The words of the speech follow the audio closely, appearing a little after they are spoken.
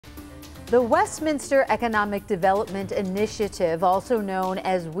The Westminster Economic Development Initiative, also known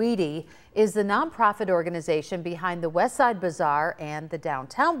as WEDI, is the nonprofit organization behind the West Side Bazaar and the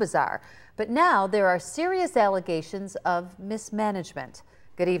Downtown Bazaar. But now there are serious allegations of mismanagement.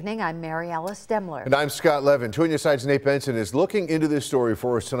 Good evening, I'm Mary Alice Demler. And I'm Scott Levin. 2 on your side's Nate Benson is looking into this story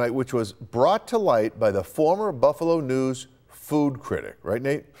for us tonight, which was brought to light by the former Buffalo News food critic. Right,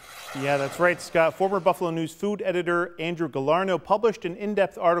 Nate? Yeah, that's right, Scott. Former Buffalo News food editor Andrew Gallarno published an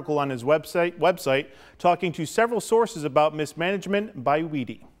in-depth article on his website talking to several sources about mismanagement by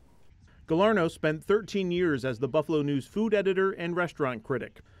WEDI. Gallarno spent 13 years as the Buffalo News food editor and restaurant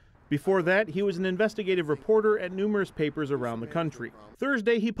critic. Before that, he was an investigative reporter at numerous papers around the country.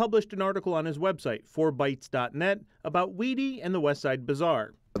 Thursday, he published an article on his website, 4bites.net, about WEDI and the West Side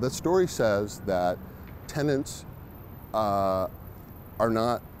Bazaar. The story says that tenants are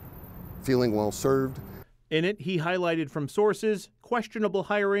not feeling well served. In it, he highlighted from sources questionable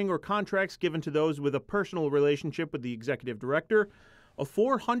hiring or contracts given to those with a personal relationship with the executive director, a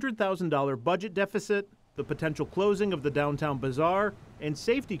 $400,000 budget deficit, the potential closing of the Downtown Bazaar, and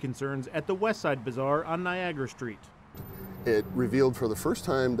safety concerns at the West Side Bazaar on Niagara Street. It revealed for the first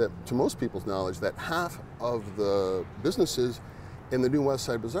time that, to most people's knowledge, that half of the businesses in the new West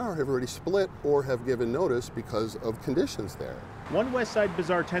Side Bazaar have already split or have given notice because of conditions there. One West Side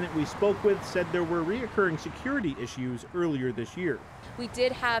Bazaar tenant we spoke with said there were reoccurring security issues earlier this year. We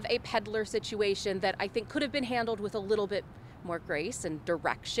did have a peddler situation that I think could have been handled with a little bit more grace and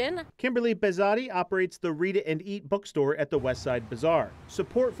direction. Kimberly Bezzotti operates the Read It and Eat bookstore at the West Side Bazaar.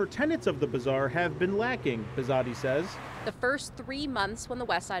 Support for tenants of the bazaar have been lacking, Bezzotti says. The first 3 months when the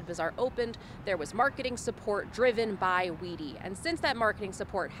West Side Bazaar opened, there was marketing support driven by WEDI. And since that marketing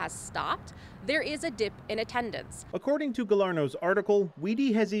support has stopped, there is a dip in attendance. According to Gallarno's article,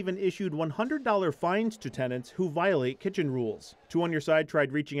 WEDI has even issued $100 fines to tenants who violate kitchen rules. 2 on your side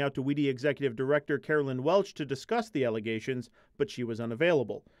tried reaching out to WEDI Executive Director Carolyn Welch to discuss the allegations, but she was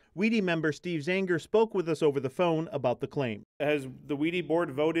unavailable. WEDI member Steve Zanger spoke with us over the phone about the claim. Has the WEDI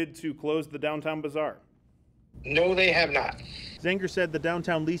board voted to close the Downtown Bazaar? No, they have not. Zanger said the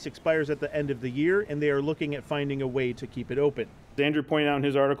downtown lease expires at the end of the year and they are looking at finding a way to keep it open. Zanger pointed out in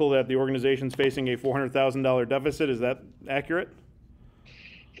his article that the organization's facing a $400,000 deficit. Is that accurate?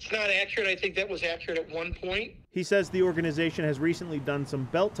 It's not accurate. I think that was accurate at one point. He says the organization has recently done some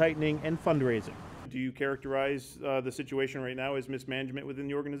belt tightening and fundraising. Do you characterize the situation right now as mismanagement within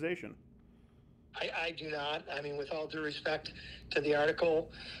the organization? I do not. I mean, with all due respect to the article,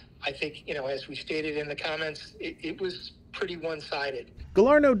 I think, as we stated in the comments, it was pretty one-sided.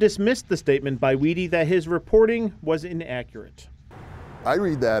 Gallarno dismissed the statement by WEDI that his reporting was inaccurate. I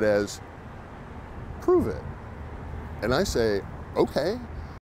read that as, prove it. And I say, okay.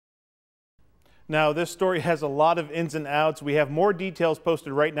 Now, this story has a lot of ins and outs. We have more details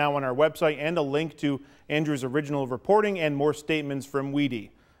posted right now on our website and a link to Andrew's original reporting and more statements from WEDI.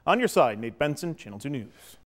 On your side, Nate Benson, Channel 2 News.